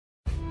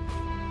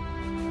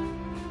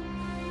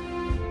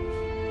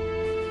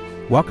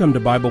Welcome to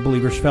Bible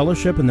Believers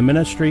Fellowship in the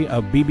ministry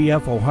of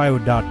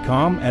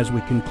bbfohio.com as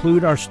we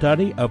conclude our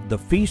study of the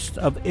Feast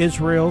of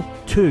Israel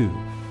 2.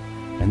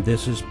 And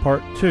this is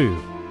part 2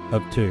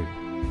 of 2.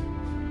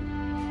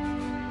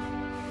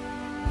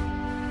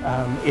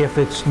 If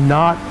it's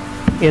not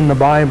in the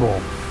Bible,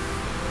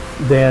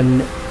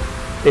 then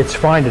it's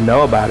fine to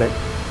know about it,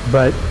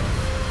 but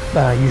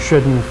you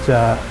shouldn't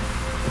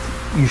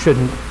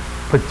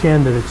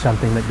pretend that it's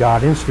something that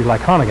God instituted, like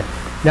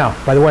Hanukkah. Now,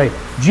 by the way,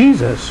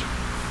 Jesus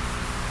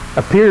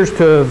appears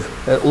to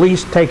have at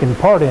least taken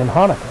part in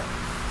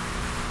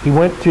Hanukkah. He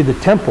went to the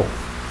temple,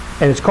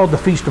 and it's called the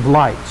Feast of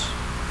Lights.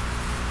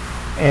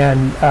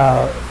 And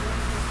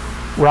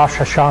Rosh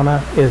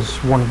Hashanah is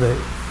one of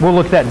the... We'll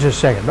look at that in just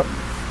a second.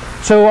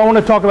 So I want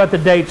to talk about the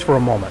dates for a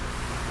moment.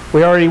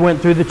 We already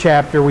went through the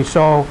chapter. We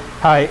saw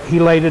how he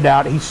laid it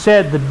out. He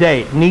said the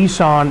date.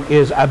 Nisan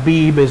is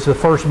Abib, is the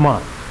first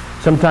month.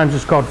 Sometimes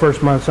it's called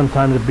first month,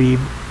 sometimes Abib.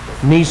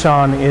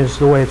 Nisan is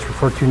the way it's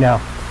referred to now.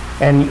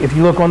 And if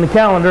you look on the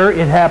calendar,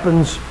 it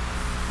happens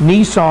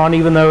Nisan,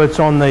 even though it's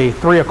on the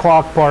 3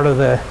 o'clock part of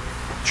the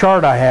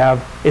chart I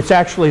have, it's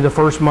actually the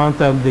first month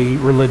of the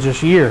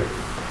religious year.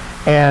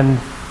 And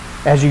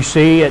as you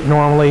see, it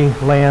normally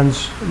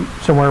lands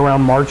somewhere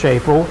around March,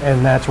 April,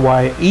 and that's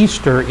why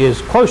Easter is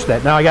close to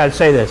that. Now I got to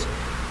say this.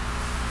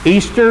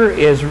 Easter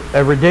is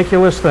a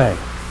ridiculous thing.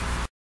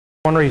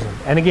 One reason.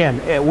 And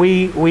again,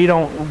 we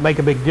don't make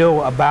a big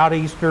deal about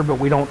Easter, but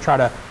we don't try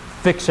to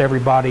fix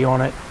everybody on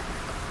it.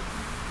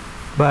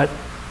 But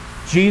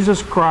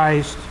Jesus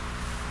Christ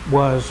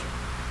was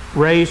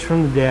raised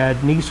from the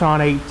dead,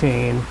 Nisan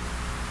 18,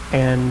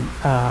 and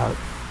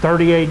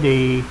 30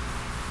 AD,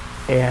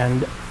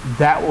 and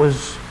that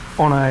was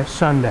on a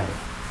Sunday.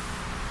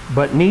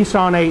 But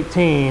Nisan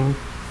 18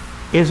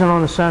 isn't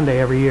on a Sunday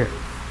every year.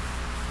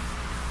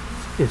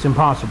 It's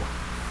impossible.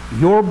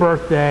 Your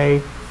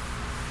birthday,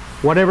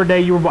 whatever day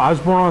you were born, I was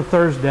born on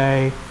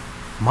Thursday,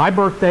 my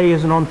birthday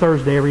isn't on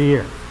Thursday every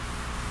year.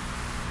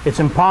 It's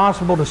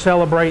impossible to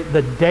celebrate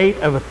the date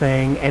of a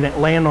thing and it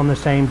land on the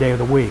same day of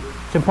the week.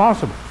 It's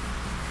impossible.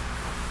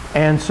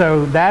 And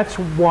so that's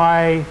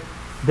why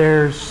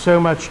there's so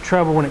much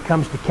trouble when it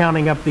comes to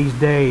counting up these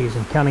days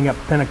and counting up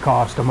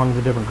Pentecost among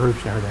the different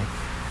groups and everything.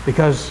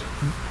 Because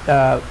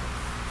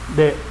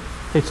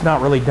it's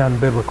not really done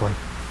biblically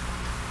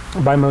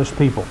by most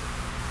people.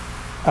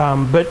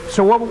 But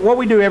so what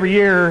we do every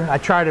year, I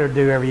try to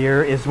do every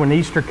year, is when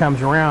Easter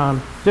comes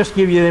around, just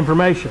give you the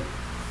information.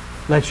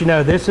 Let you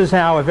know this is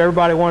how, if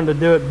everybody wanted to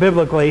do it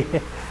biblically,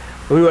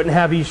 we wouldn't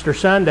have Easter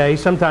Sunday.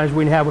 Sometimes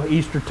we'd have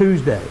Easter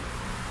Tuesday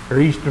or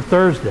Easter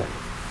Thursday.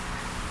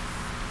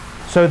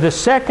 So the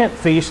second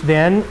feast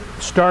then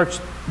starts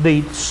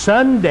the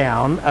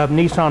sundown of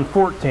Nisan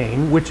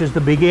 14, which is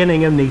the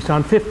beginning of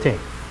Nisan 15.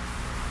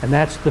 And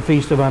that's the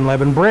Feast of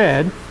Unleavened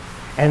Bread.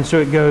 And so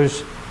it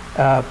goes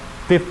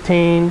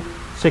 15,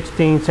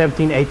 16,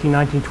 17, 18,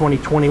 19, 20,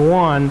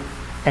 21,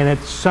 and at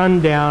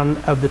sundown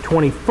of the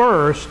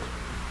 21st,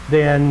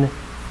 then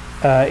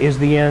is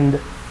the end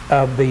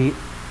of the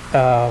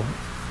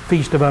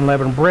Feast of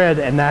Unleavened Bread,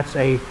 and that's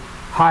a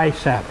high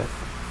Sabbath.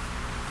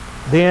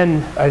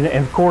 Then, and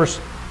of course,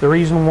 the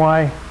reason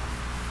why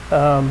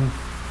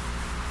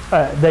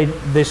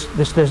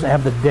this doesn't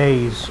have the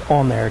days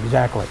on there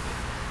exactly,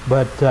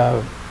 but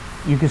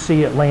you can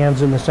see it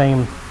lands in the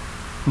same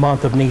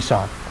month of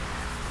Nisan.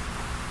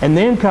 And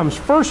then comes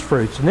first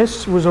fruits, and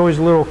this was always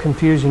a little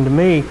confusing to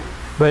me,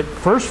 but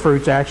first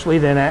fruits actually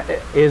then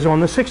is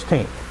on the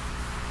 16th.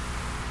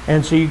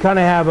 And so you kind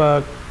of have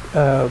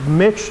a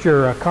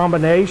mixture, a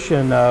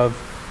combination of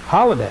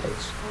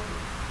holidays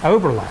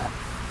overlap.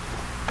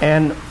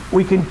 And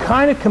we can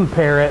kind of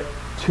compare it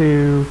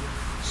to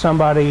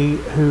somebody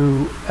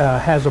who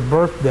has a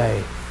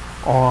birthday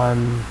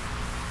on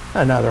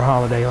another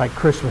holiday like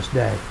Christmas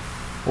Day,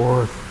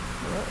 or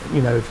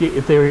you know,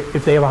 if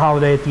they have a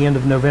holiday at the end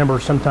of November,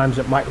 sometimes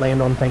it might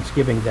land on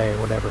Thanksgiving Day or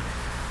whatever.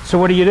 So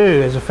what do you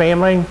do as a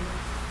family?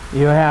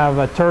 You have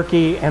a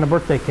turkey and a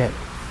birthday cake,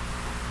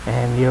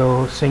 and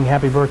you'll sing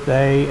happy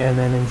birthday and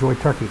then enjoy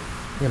turkey.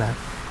 You know,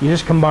 you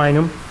just combine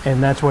them,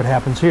 and that's what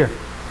happens here.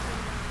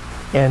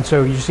 And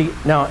so you see,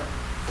 now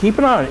keep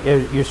an eye.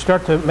 You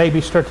start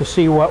to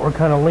see what we're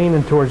kind of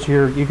leaning towards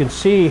here. You can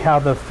see how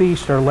the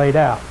feasts are laid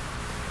out.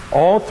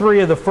 All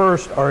three of the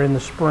first are in the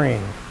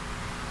spring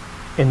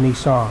in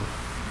Nisan.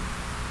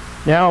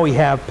 Now we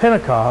have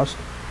Pentecost,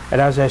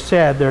 and as I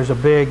said, there's a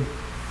big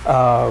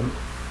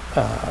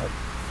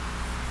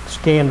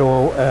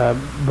scandal,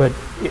 but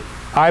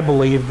I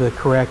believe the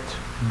correct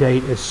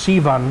date is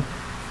Sivan,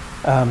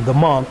 the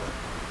month,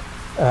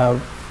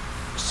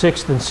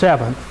 6th and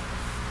 7th.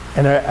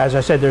 And as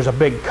I said, there's a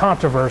big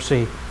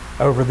controversy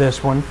over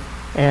this one,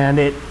 and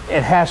it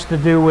has to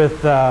do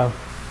with the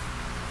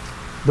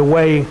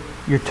way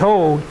you're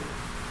told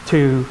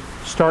to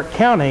start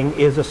counting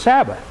is a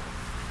Sabbath.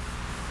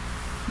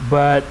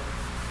 But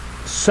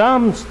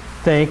some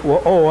think,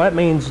 well, that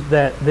means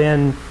that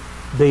then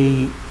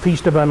the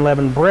Feast of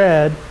Unleavened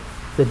Bread,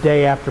 the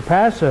day after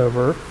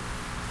Passover,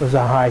 was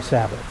a high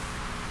Sabbath.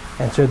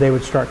 And so they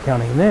would start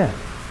counting then.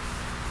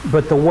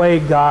 But the way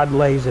God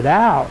lays it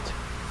out,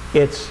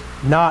 it's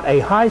not a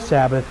high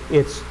Sabbath.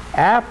 It's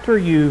after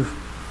you've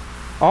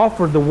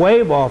offered the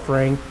wave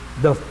offering,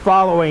 the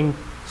following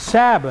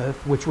Sabbath,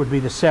 which would be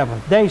the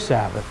seventh-day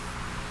Sabbath.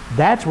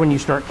 That's when you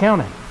start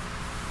counting.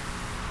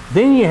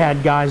 Then you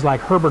had guys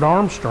like Herbert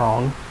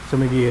Armstrong.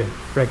 Some of you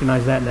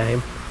recognize that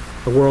name,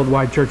 the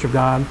Worldwide Church of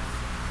God.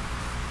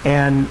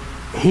 And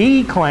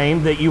he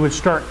claimed that you would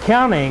start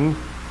counting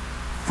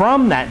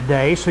from that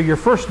day, so your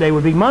first day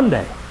would be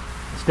Monday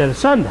instead of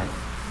Sunday.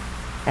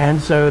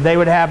 And so they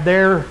would have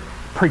their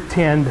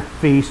pretend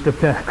feast of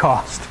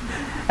Pentecost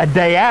a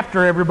day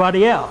after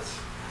everybody else.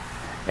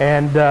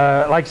 And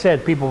like I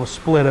said, people will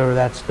split over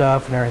that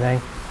stuff and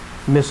everything.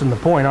 Missing the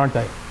point, aren't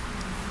they?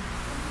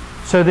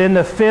 So then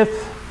the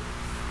fifth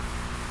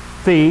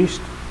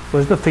feast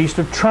was the Feast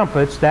of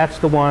Trumpets. That's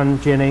the one,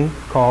 Jenny,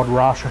 called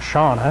Rosh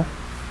Hashanah.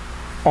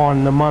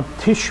 On the month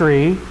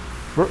Tishri,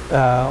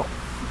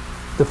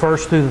 the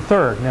first through the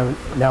third.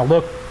 Now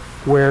look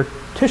where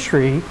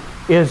Tishri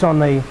is on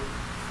the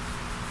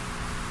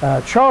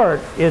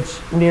chart. It's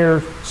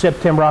near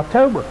September,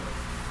 October.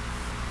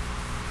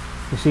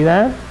 You see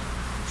that?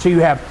 So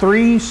you have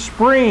 3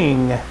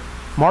 spring,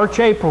 March,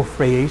 April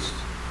feasts.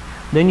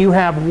 Then you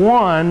have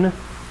one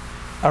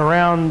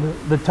around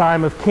the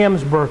time of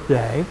Kim's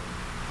birthday.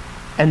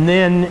 And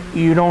then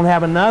you don't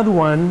have another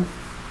one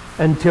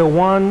until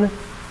 1,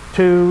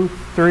 2,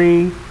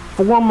 3,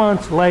 4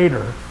 months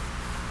later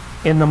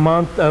in the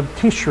month of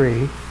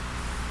Tishri.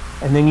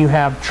 And then you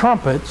have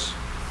trumpets.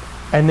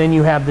 And then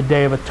you have the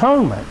Day of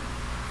Atonement,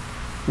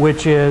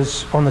 which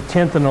is on the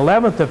 10th and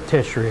 11th of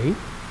Tishri.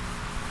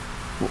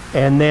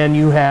 And then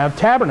you have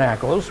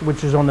Tabernacles,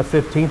 which is on the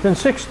 15th and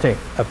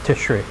 16th of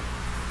Tishri.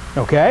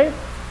 Okay?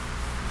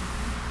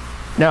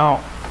 Now,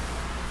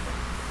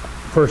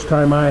 first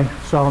time I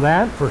saw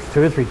that, first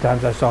 2 or 3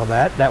 times I saw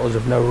that, that was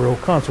of no real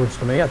consequence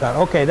to me. I thought,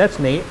 okay, that's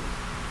neat.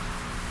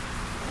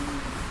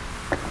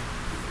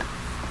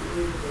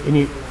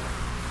 And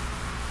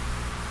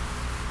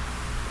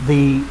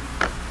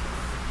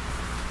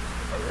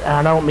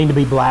I don't mean to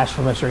be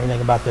blasphemous or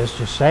anything about this,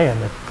 just saying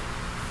that,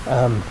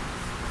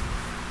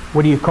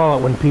 what do you call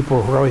it when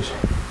people are always,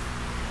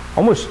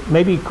 almost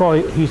maybe call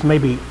it, he's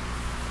maybe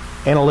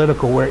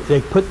analytical, where they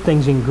put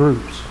things in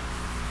groups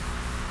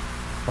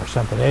or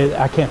something.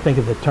 I can't think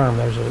of the term.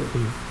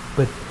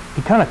 But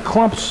he kind of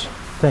clumps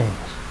things.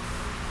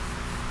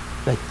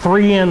 Like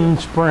 3 in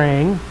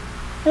spring,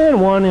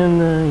 and 1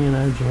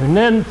 in June, and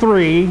then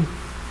 3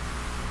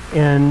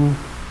 in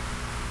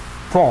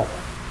fall.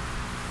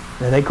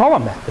 And they call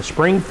them that: the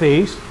spring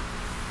feast,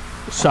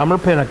 summer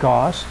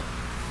Pentecost,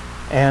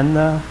 and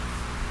the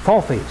fall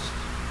feast.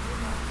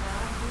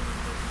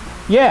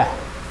 Yeah,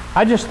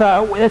 I just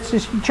thought that's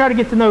just, you try to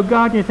get to know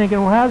God, and you're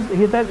thinking, well,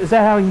 is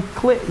that how he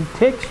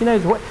ticks?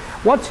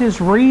 What's his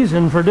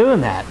reason for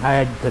doing that?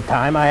 At the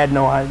time, I had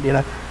no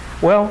idea.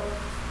 Well,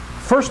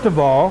 first of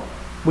all,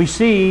 we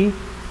see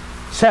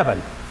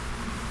 7,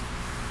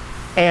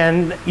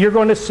 and you're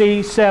going to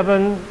see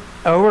 7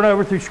 over and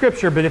over through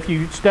Scripture. But if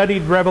you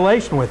studied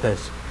Revelation with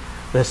us,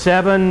 the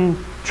 7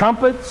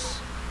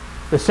 trumpets,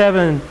 the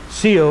 7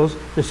 seals,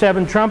 the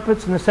 7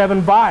 trumpets, and the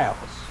 7 vials,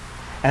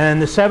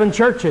 and the 7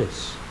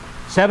 churches,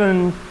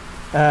 7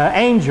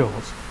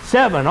 angels,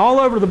 7 all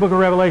over the book of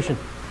Revelation.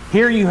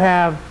 Here you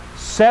have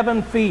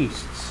 7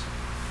 feasts.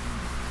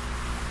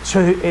 So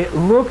it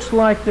looks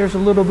like there's a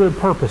little bit of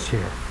purpose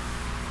here.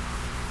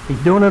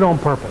 He's doing it on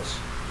purpose.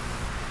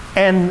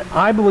 And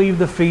I believe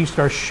the feasts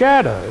are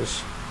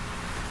shadows,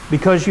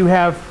 because you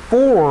have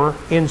 4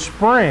 in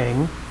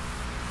spring,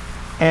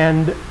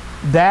 and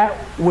that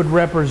would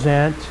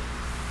represent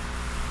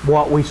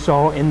what we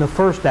saw in the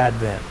first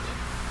Advent.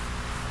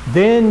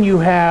 Then you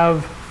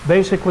have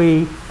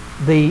basically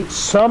the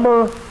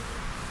summer.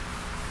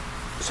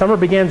 Summer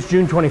begins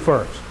June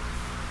 21st.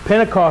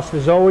 Pentecost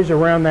is always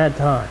around that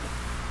time.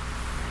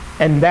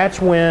 And that's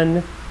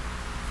when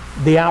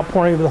the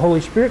outpouring of the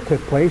Holy Spirit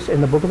took place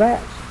in the book of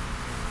Acts.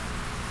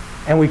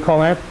 And we call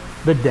that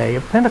the Day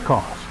of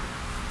Pentecost.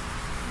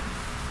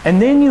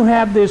 And then you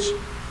have this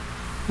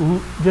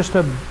just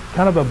a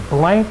kind of a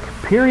blank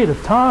period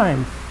of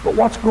time, but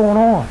what's going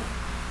on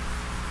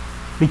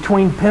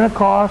between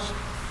Pentecost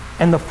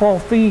and the fall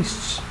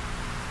feasts?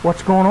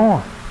 What's going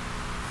on?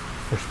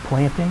 There's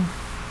planting,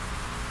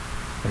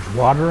 there's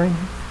watering,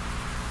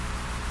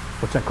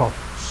 what's that called?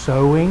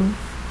 Sowing.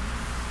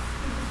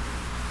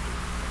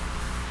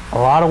 A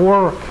lot of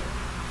work.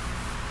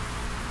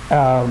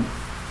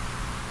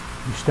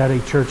 You study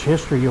church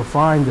history, you'll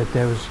find that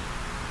there was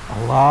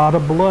a lot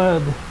of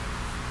blood.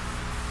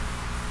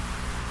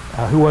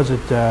 Who was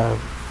it?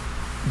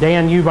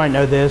 Dan, you might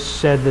know this,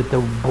 said that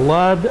the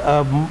blood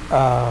of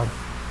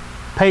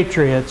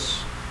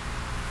patriots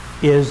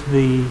is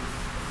the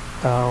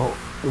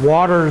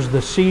waters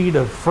the seed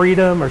of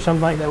freedom, or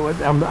something like that.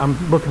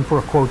 I'm looking for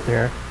a quote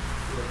there.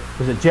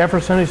 Was it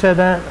Jefferson who said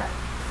that?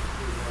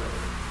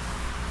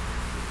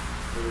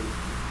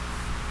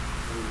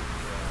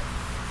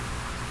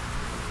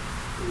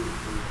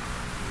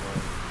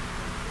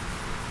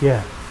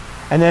 Yeah.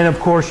 And then, of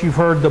course, you've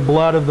heard the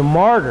blood of the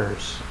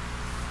martyrs.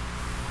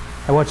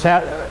 And what's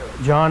that,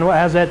 John?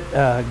 How's that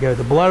go?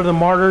 The blood of the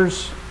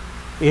martyrs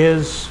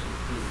is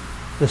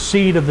the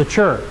seed of the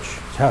church.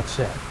 That's how it's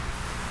said.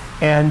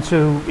 And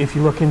so if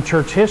you look in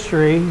church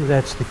history,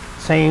 that's the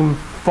same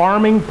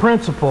farming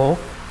principle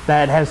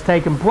that has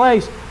taken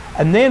place.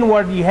 And then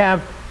what do you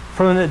have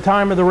from the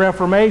time of the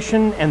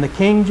Reformation and the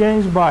King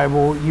James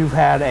Bible? You've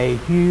had a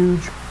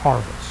huge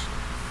harvest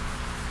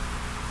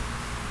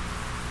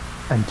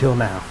until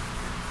now.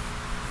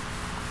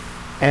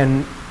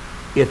 And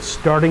it's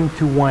starting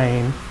to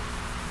wane.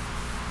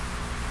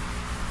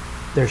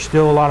 There's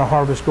still a lot of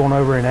harvest going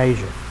over in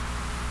Asia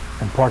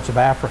and parts of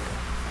Africa.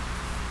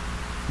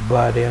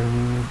 But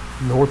in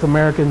North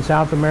America and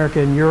South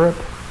America and Europe,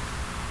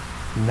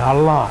 not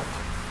a lot.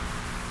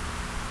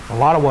 A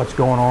lot of what's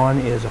going on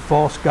is a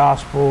false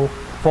gospel,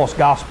 false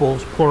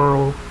gospels,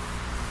 plural,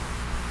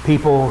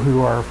 people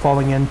who are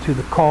falling into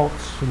the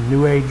cults and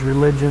New Age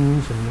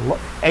religions, and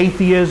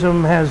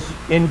atheism has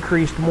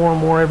increased more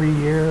and more every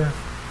year.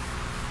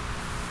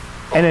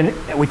 And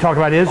then we talked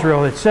about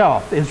Israel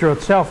itself. Israel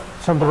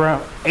itself, something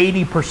around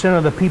 80%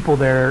 of the people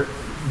there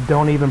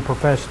don't even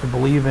profess to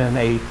believe in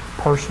a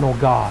personal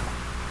God.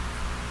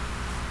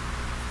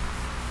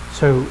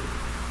 So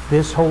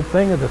this whole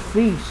thing of the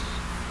feast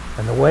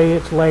and the way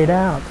it's laid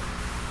out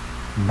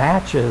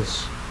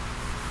matches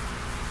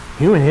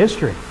human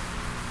history,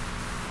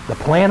 the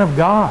plan of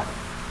God.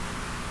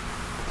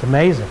 It's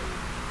amazing.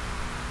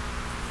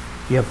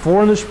 You have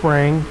 4 in the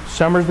spring,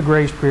 summer's the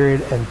grace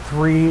period, and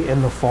 3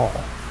 in the fall.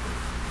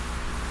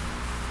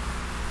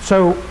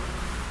 So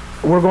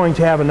we're going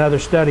to have another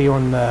study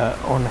on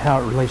how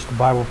it relates to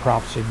Bible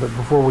prophecy. But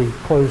before we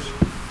close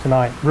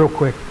tonight, real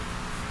quick,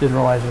 didn't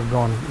realize it was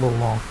going a little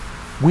long.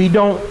 We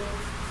don't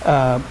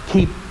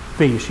keep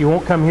feasts. You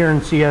won't come here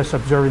and see us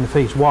observing the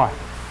feast. Why?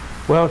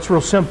 Well, it's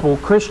real simple.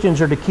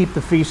 Christians are to keep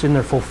the feast in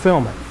their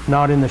fulfillment,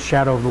 not in the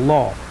shadow of the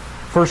law.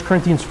 1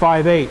 Corinthians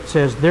 5:8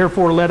 says,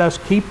 "Therefore let us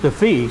keep the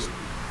feast,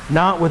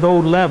 not with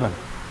old leaven,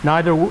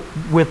 neither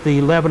with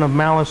the leaven of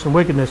malice and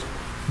wickedness,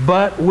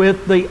 but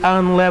with the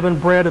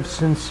unleavened bread of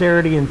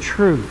sincerity and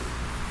truth."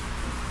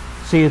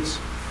 See, it's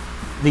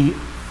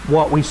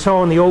what we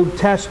saw in the Old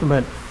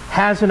Testament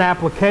has an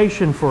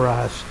application for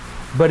us,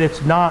 but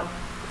it's not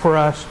for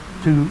us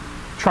to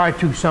try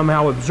to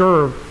somehow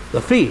observe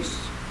the feasts,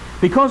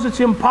 because it's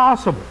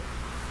impossible.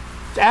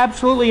 It's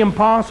absolutely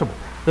impossible.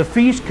 The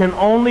feast can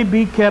only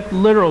be kept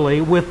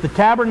literally with the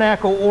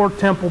tabernacle or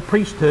temple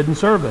priesthood and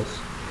service.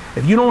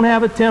 If you don't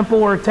have a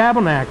temple or a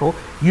tabernacle,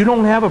 you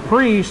don't have a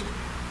priest,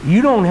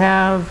 you don't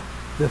have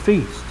the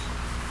feasts.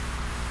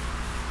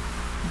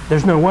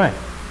 There's no way.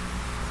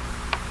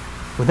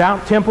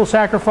 Without temple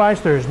sacrifice,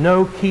 there is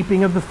no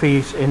keeping of the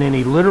feast in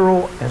any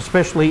literal,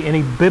 especially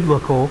any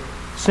biblical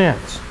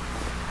sense.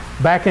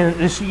 Back in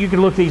this, you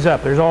can look these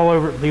up. There's all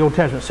over the Old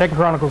Testament. 2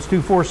 Chronicles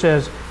 2:4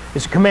 says,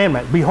 it's a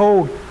commandment.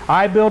 "Behold,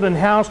 I build an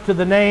house to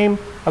the name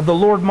of the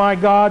Lord my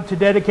God, to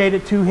dedicate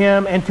it to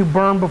Him, and to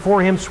burn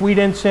before Him sweet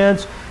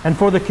incense, and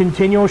for the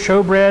continual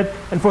showbread,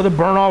 and for the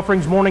burnt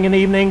offerings morning and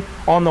evening,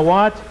 on the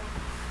what?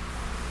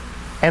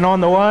 And on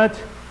the what?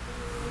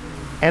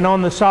 And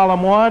on the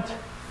solemn what?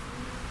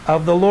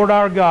 Of the Lord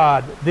our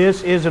God.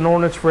 This is an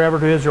ordinance forever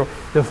to Israel."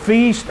 The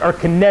feasts are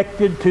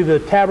connected to the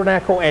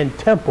tabernacle and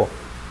temple.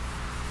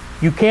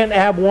 You can't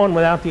have one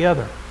without the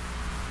other.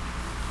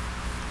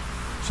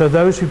 So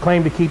those who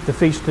claim to keep the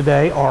feast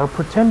today are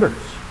pretenders.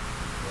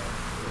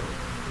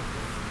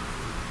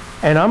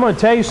 And I'm going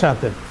to tell you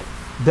something.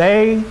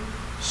 They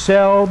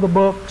sell the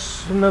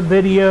books and the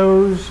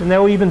videos, and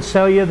they'll even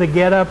sell you the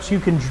get-ups. You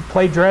can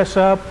play dress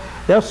up.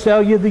 They'll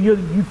sell you the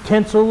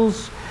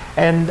utensils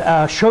and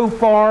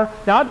shofar.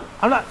 Now,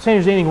 I'm not saying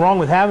there's anything wrong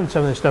with having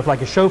some of this stuff,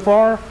 like a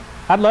shofar.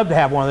 I'd love to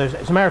have one of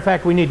those. As a matter of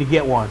fact, we need to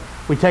get one.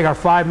 We take our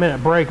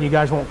 5-minute break and you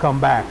guys won't come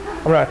back.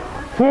 All right.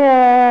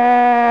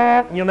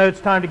 You'll know it's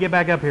time to get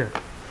back up here.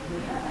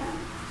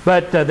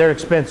 But they're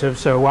expensive,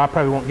 so I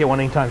probably won't get one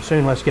anytime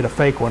soon. Let's get a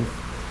fake one.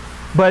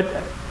 But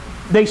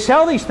they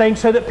sell these things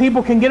so that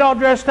people can get all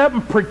dressed up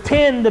and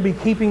pretend to be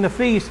keeping the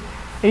feast.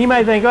 And you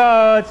may think,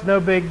 oh, it's no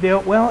big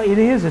deal. Well, it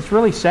is. It's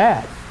really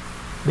sad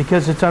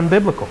because it's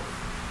unbiblical.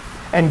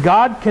 And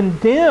God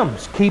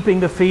condemns keeping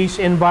the feast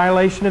in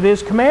violation of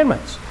His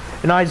commandments.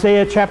 In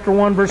Isaiah chapter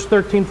 1, verse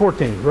 13,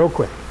 14, real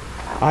quick.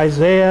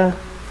 Isaiah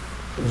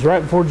is right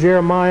before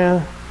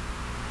Jeremiah.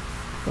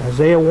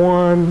 Isaiah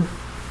 1,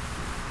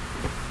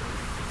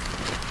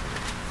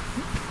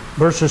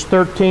 verses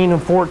 13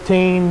 and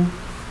 14.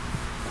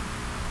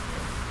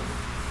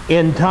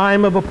 In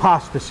time of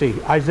apostasy,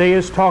 Isaiah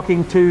is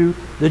talking to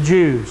the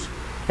Jews.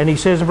 And he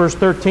says in verse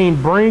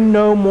 13, "Bring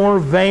no more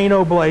vain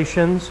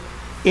oblations.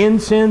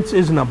 Incense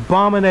is an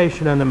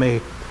abomination unto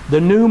me.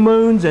 The new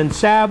moons and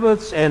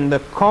Sabbaths and the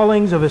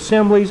callings of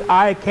assemblies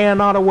I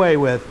cannot away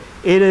with.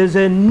 It is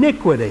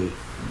iniquity,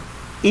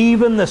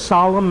 even the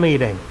solemn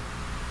meeting.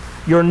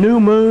 Your new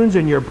moons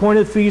and your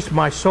appointed feasts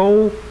my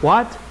soul,"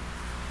 what?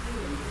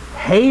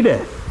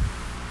 "Hateth.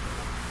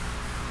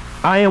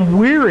 I am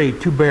weary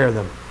to bear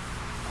them.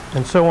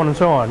 and so on and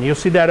so on. You'll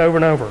see that over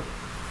and over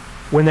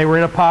when they were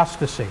in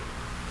apostasy.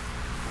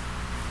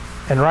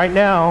 And right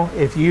now,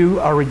 if you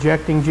are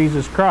rejecting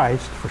Jesus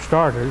Christ, for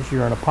starters,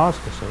 you're in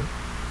apostasy.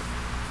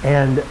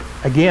 And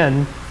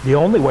again, the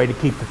only way to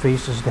keep the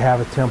feast is to have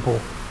a temple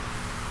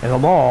and a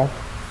law.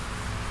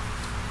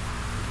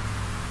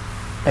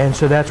 And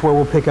so that's where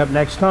we'll pick up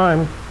next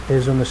time,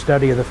 is in the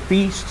study of the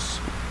feasts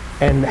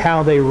and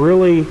how they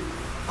really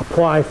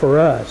apply for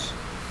us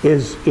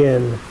is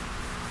in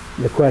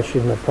the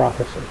question of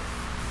prophecy.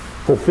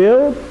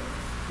 Fulfilled,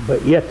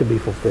 but yet to be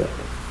fulfilled.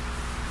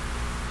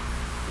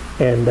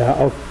 And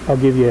I'll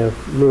give you a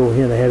little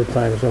hint ahead of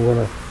time, as I'm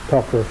going to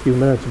talk for a few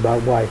minutes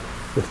about why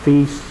the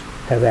feasts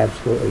have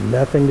absolutely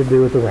nothing to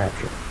do with the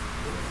rapture.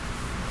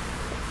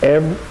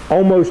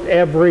 Almost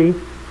every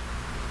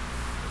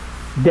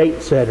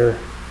date setter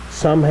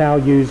somehow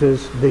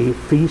uses the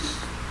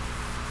feasts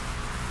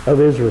of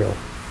Israel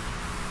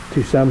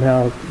to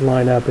somehow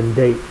line up and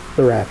date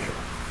the rapture.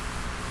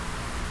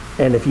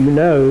 And if you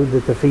know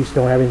that the feasts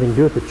don't have anything to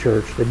do with the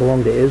church, they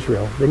belong to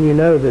Israel, then you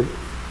know that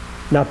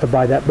not to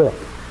buy that book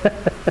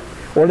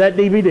or that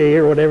DVD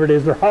or whatever it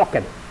is they're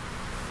hawking.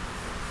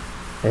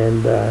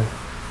 And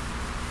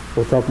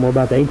we'll talk more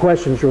about that. Any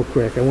questions real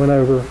quick? I went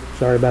over.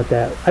 Sorry about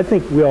that. I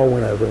think we all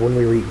went over when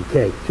we were eating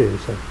cake too.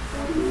 So.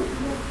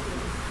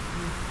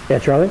 Yeah,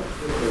 Charlie?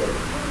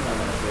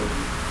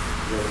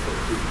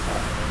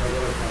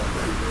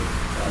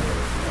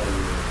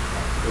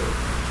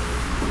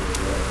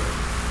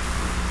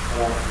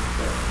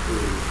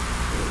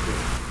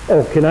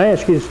 Oh, can I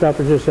ask you to stop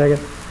for just a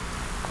second?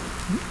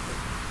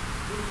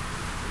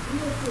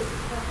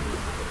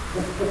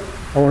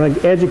 I want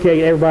to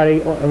educate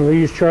everybody. I'm going to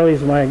use Charlie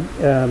as my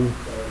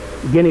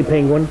guinea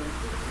penguin.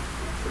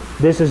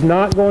 This is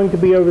not going to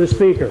be over the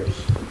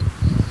speakers.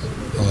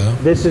 Hello?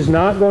 This is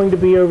not going to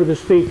be over the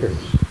speakers.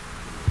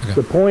 Okay.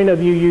 The point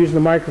of you using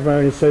the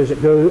microphone is so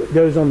it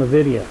goes on the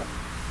video.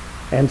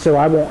 And so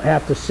I won't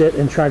have to sit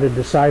and try to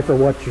decipher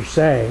what you're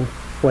saying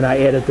when I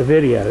edit the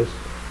videos.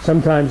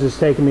 Sometimes it's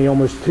taken me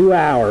almost 2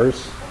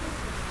 hours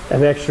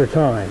of extra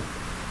time.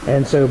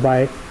 And so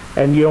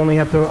and you only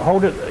have to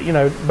hold it,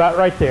 about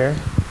right there.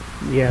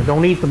 Yeah,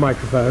 don't eat the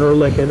microphone or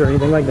lick it or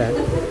anything like that.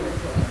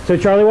 So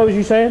Charlie, what was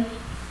you saying?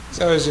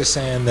 So I was just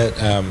saying that,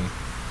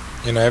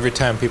 every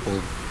time people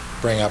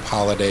bring up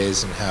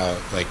holidays and how,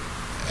 like,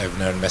 I've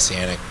known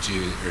Messianic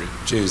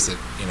Jews that,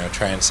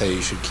 try and say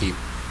you should keep,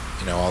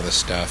 all this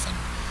stuff.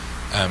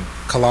 And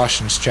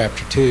Colossians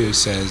chapter 2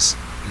 says,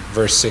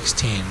 verse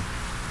 16,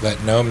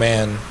 "Let no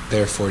man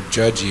therefore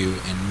judge you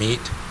in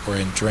meat or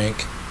in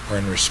drink or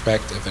in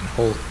respect of an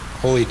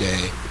holy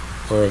day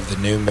or of the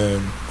new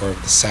moon or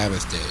of the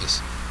Sabbath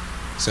days."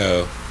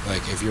 So,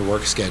 like, if your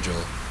work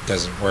schedule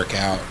doesn't work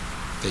out,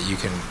 that you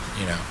can,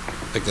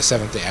 like the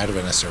Seventh-day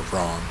Adventists are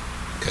wrong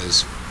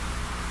because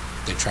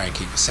they try and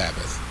keep the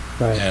Sabbath.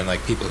 Right. And,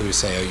 like, people who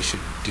say, oh, you should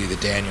do the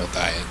Daniel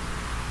diet,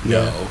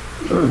 no,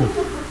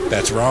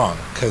 that's wrong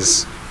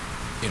because,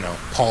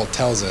 Paul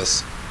tells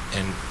us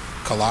in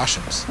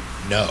Colossians,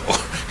 no.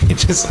 He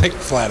just, like,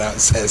 flat out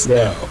says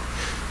no.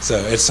 So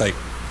it's like,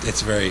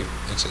 it's just very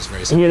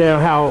simple. And you know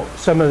how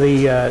some of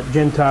the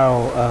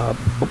Gentile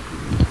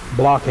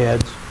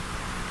blockheads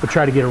will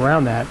try to get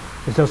around that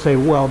is they'll say,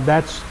 well,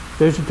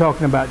 those are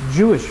talking about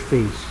Jewish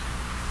feasts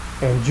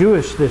and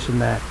Jewish this and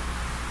that.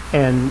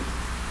 And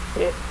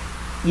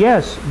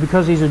yes,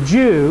 because he's a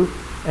Jew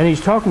and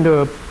he's talking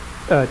to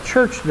a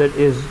church that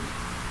is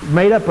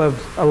made up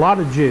of a lot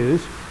of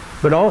Jews,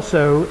 but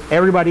also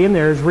everybody in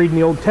there is reading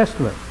the Old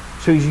Testament.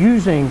 So he's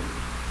using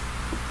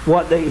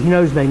what he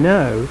knows they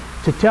know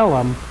to tell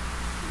them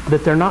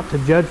that they're not to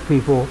judge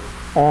people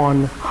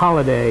on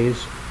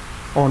holidays,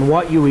 on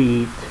what you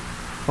eat,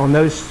 on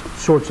those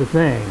sorts of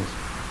things,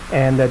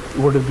 and that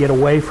we're to get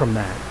away from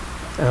that.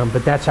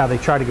 But that's how they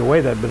try to get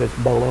away with that, but it's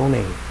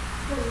baloney.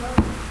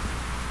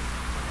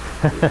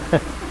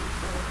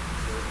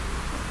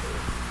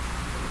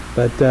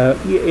 But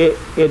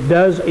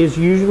is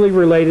usually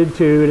related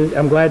to,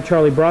 I'm glad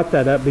Charlie brought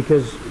that up,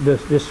 because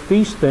this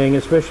feast thing,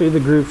 especially the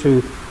groups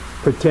who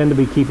pretend to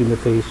be keeping the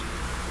feast,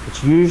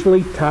 it's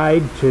usually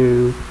tied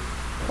to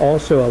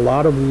also a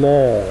lot of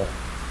law,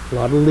 a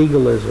lot of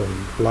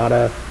legalism, a lot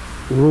of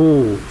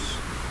rules.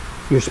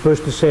 You're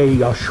supposed to say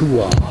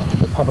Yeshua,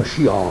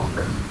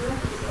 HaMashiach.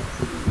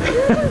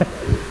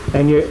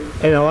 and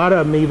a lot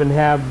of them even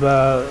have,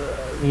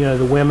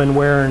 the women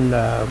wearing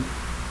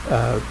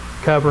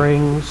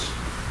coverings,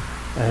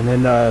 and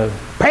then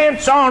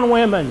pants on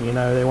women,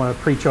 they want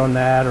to preach on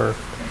that, or,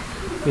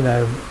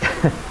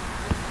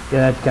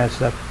 that kind of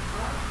stuff.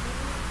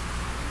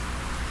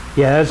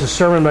 Yeah, that's a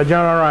sermon by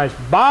John R. Rice.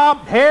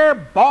 Bobbed hair,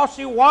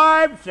 bossy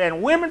wives,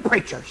 and women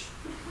preachers.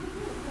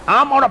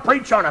 I'm going to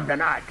preach on them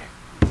tonight.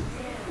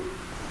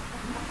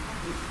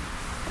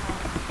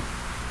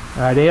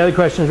 All right, any other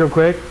questions real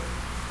quick?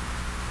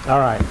 All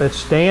right, let's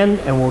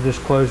stand, and we'll just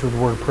close with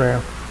a word of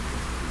prayer.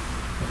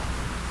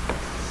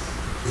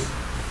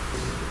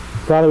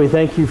 Father, we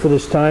thank you for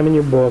this time in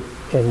your book,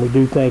 and we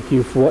do thank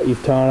you for what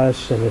you've taught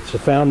us, and it's a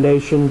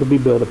foundation to be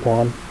built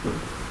upon.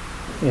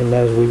 And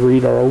as we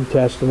read our Old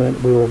Testament,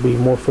 we will be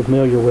more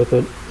familiar with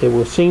it. It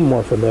will seem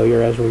more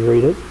familiar as we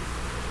read it.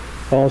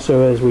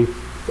 Also, as we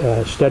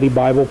study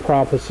Bible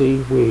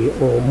prophecy, we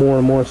will more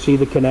and more see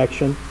the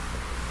connection,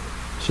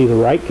 see the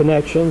right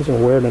connections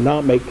and where to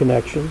not make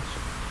connections.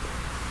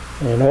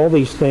 And all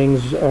these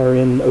things are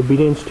in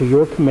obedience to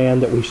your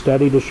command that we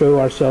study to show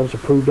ourselves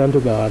approved unto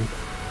God,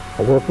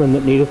 a workman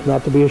that needeth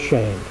not to be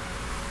ashamed,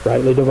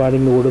 rightly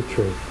dividing the word of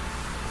truth.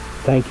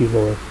 Thank you,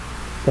 Lord.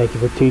 Thank you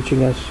for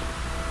teaching us,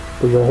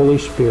 for your Holy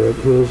Spirit,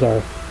 who is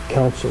our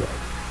counselor.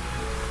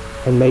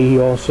 And may he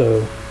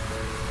also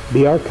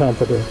be our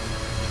comforter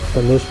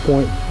from this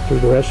point through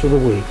the rest of the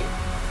week.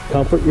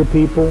 Comfort your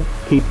people,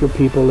 keep your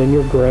people in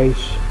your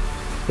grace,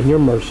 in your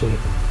mercy,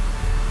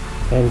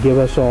 and give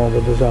us all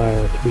the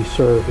desire to be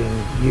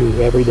serving you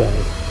every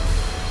day.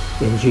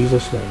 In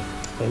Jesus' name,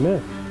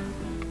 amen.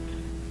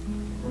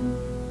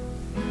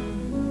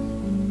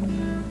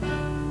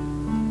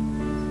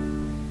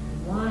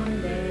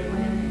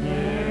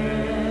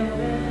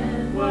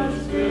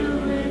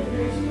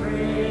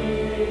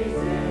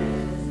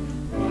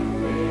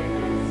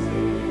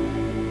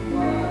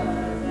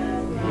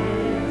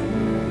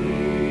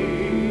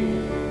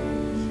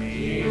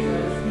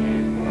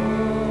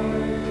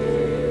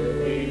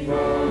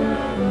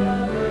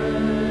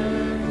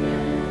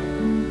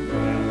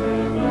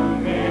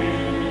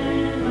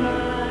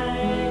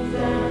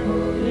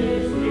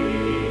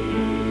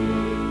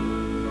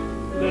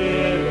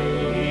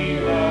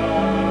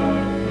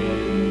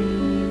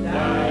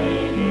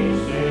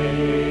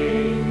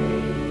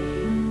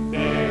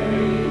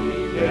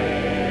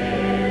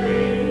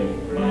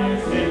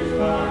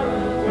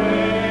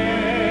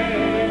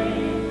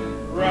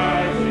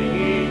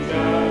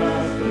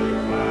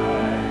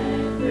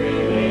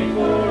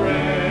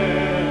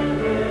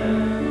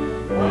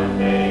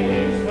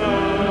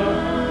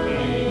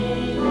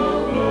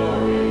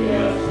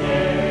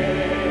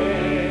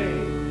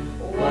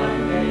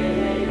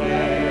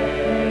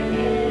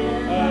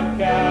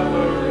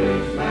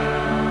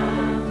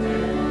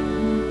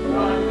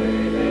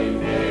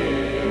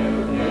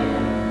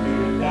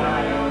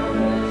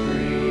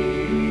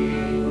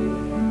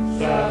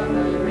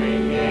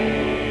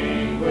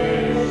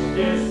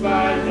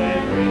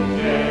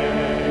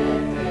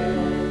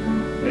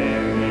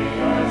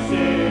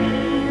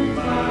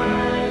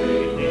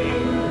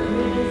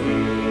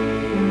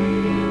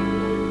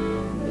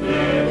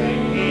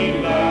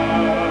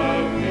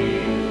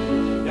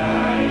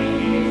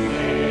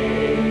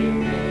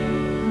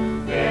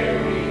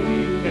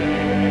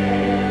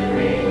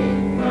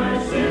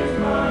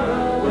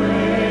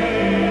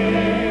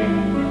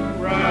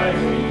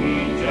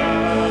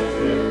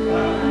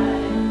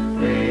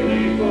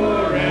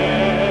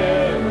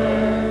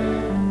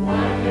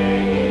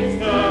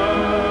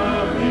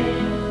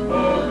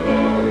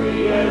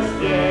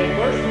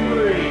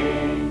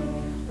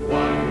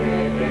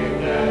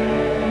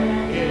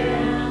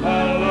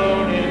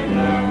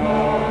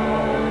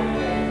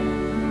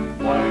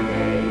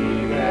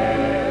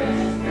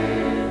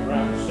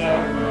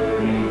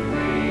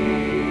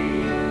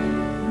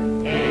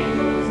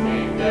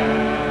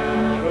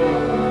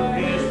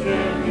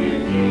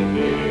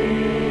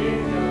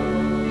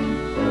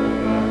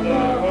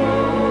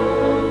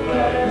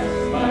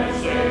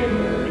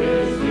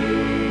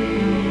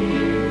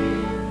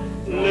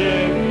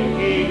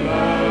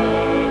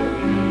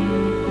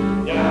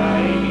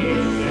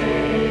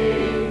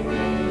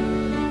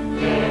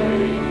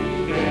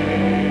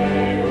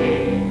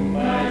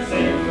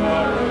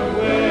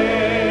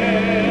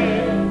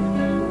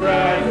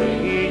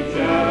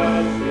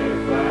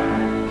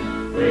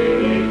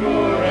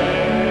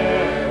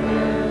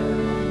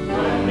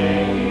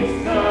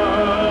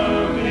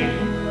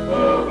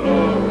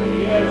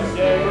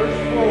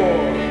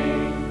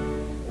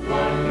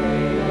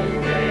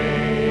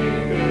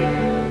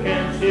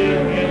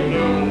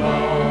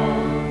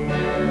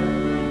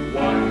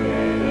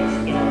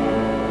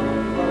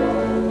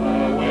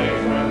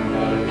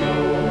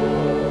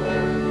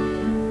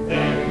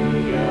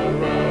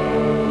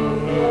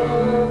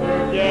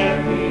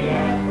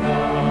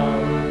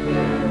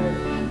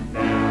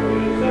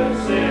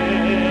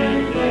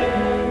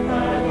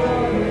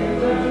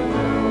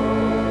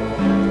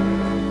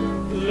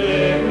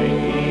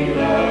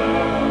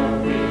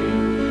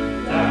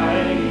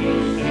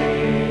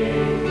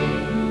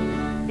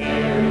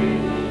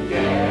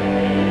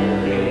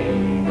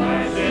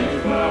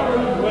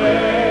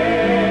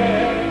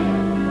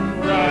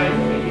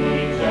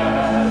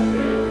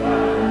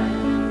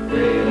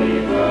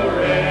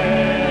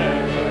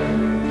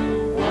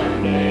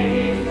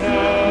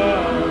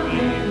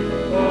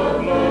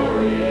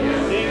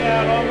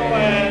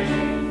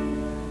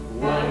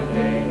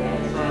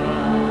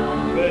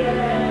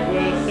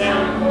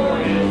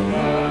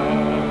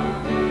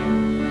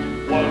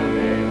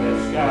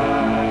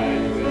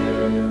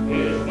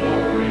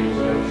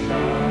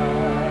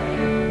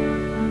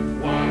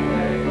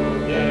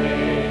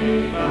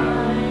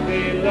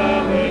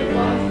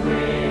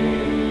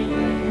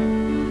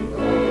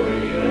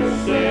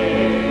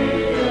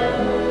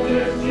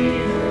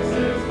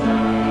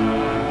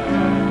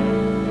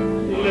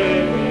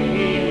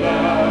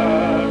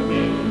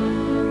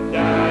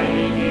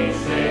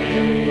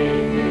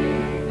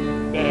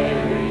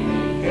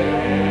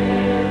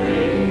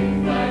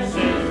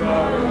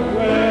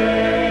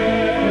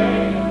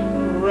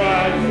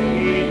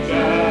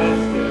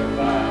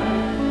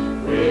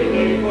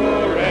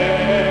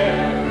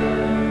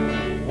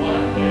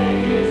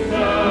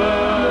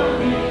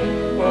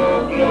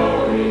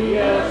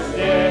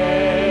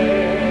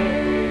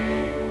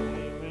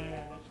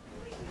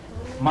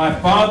 My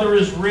Father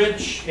is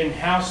rich in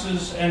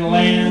houses and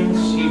lands.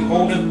 He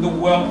holdeth the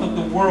wealth of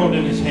the world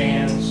in his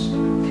hands,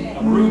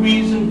 of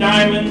rubies and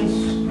diamonds,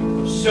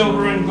 of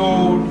silver and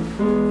gold.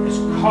 His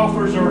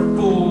coffers are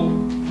full.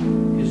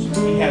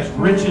 He has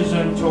riches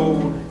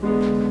untold.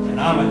 And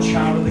I'm a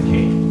child of the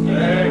King.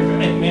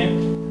 Amen.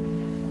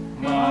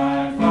 Amen.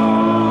 My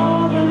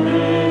Father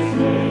is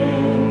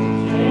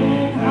rich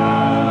in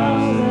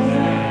houses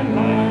and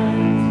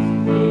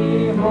lands.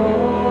 He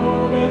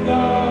holdeth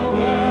the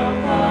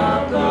wealth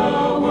of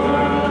the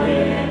world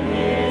in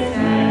his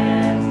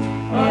hands,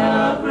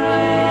 of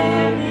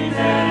rubies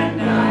and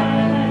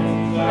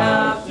diamonds,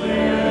 of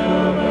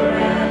silver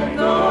and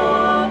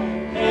gold.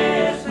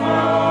 His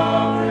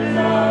coffers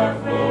are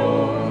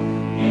full.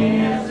 He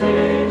has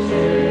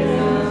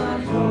riches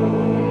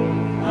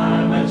untold.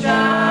 I'm a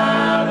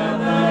child of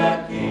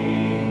the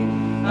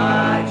King, a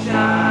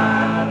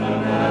child of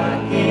the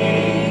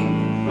King,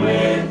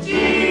 with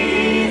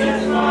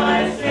Jesus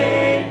my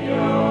Savior.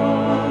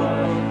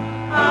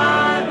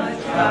 I'm a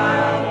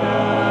child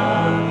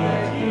of the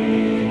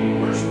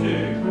King. Verse 2.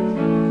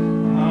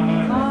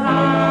 My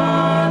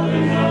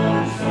Father's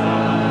own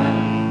Son,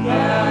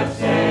 the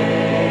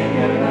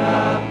Savior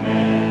of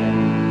men,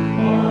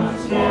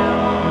 once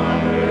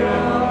wandered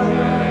on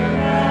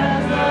earth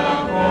as the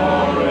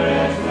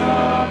poorest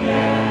of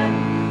men,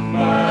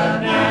 but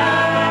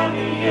now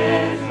he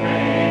is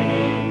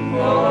reigning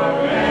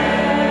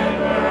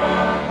forever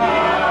on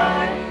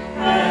high,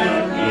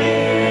 and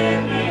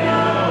give me a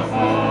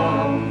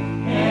home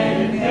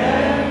in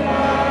heaven.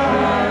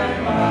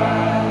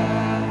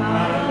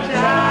 I'm a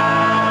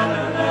child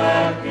of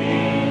the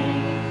King,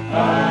 a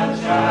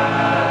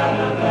child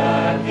of the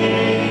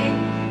King,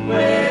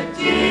 with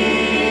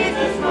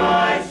Jesus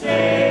my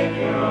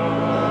Savior.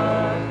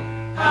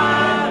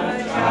 I'm a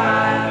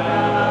child of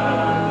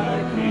the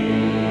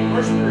King.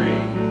 Verse 3.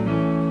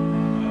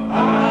 I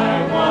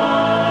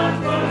once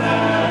was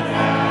an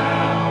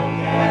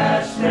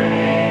outcast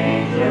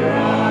stranger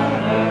on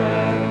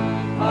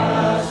earth,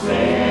 a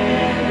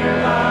sinner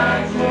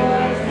by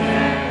choice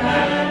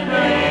and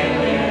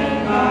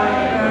alien by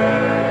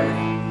birth.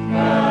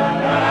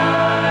 But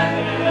I've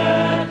been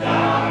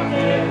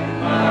adopted,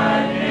 my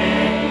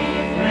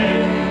name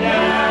written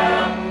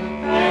down,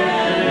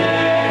 and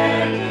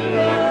heir to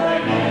the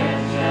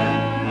redemption,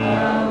 the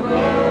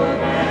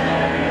robe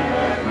and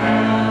the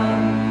crown.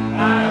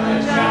 I'm a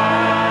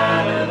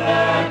child of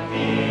the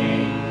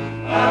King,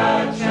 a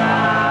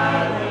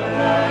child of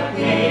the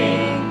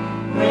King,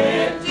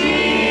 with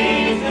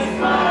Jesus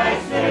my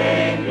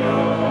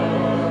Savior.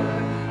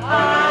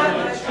 I'm a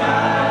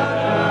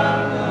child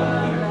of the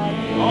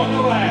King. On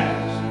the last.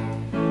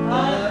 A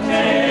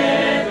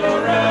tenth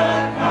or a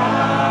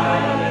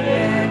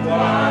pilot,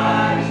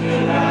 why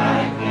should I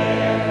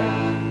care?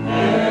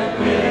 They're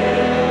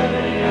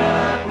building a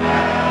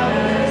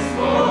palace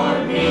for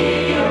me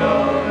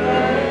over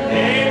there.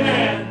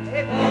 Amen.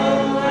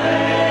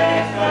 Away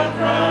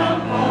from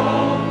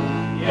home,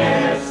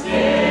 yet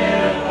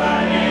still I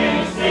may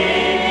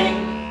sing.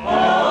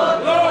 Oh,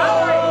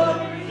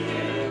 glory to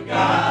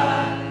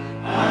God.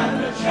 I'm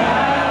a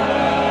child of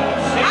the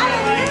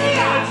King.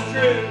 It's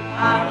true.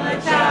 I'm a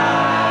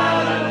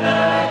child of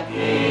the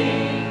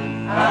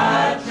King, a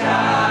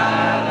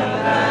child of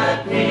the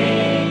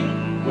King,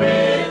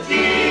 with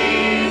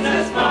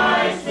Jesus my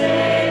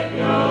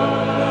Savior.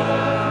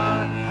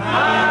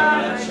 I'm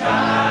a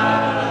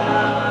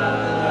child of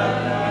the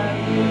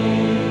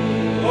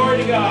King. Glory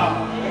to God.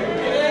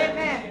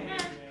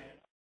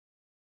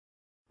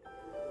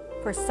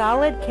 For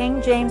solid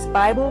King James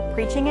Bible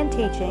preaching and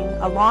teaching,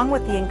 along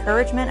with the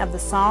encouragement of the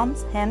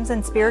Psalms, hymns,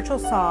 and spiritual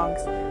songs,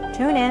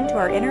 tune in to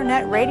our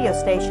internet radio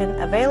station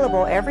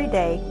available every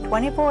day,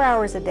 24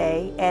 hours a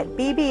day at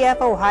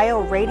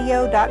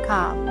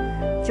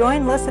bbfohioradio.com.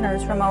 Join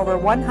listeners from over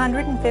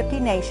 150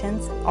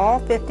 nations, all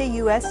 50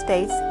 U.S.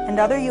 states, and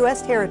other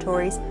U.S.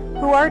 territories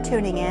who are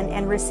tuning in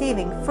and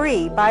receiving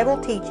free Bible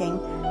teaching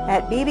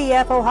at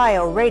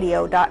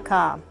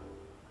bbfohioradio.com.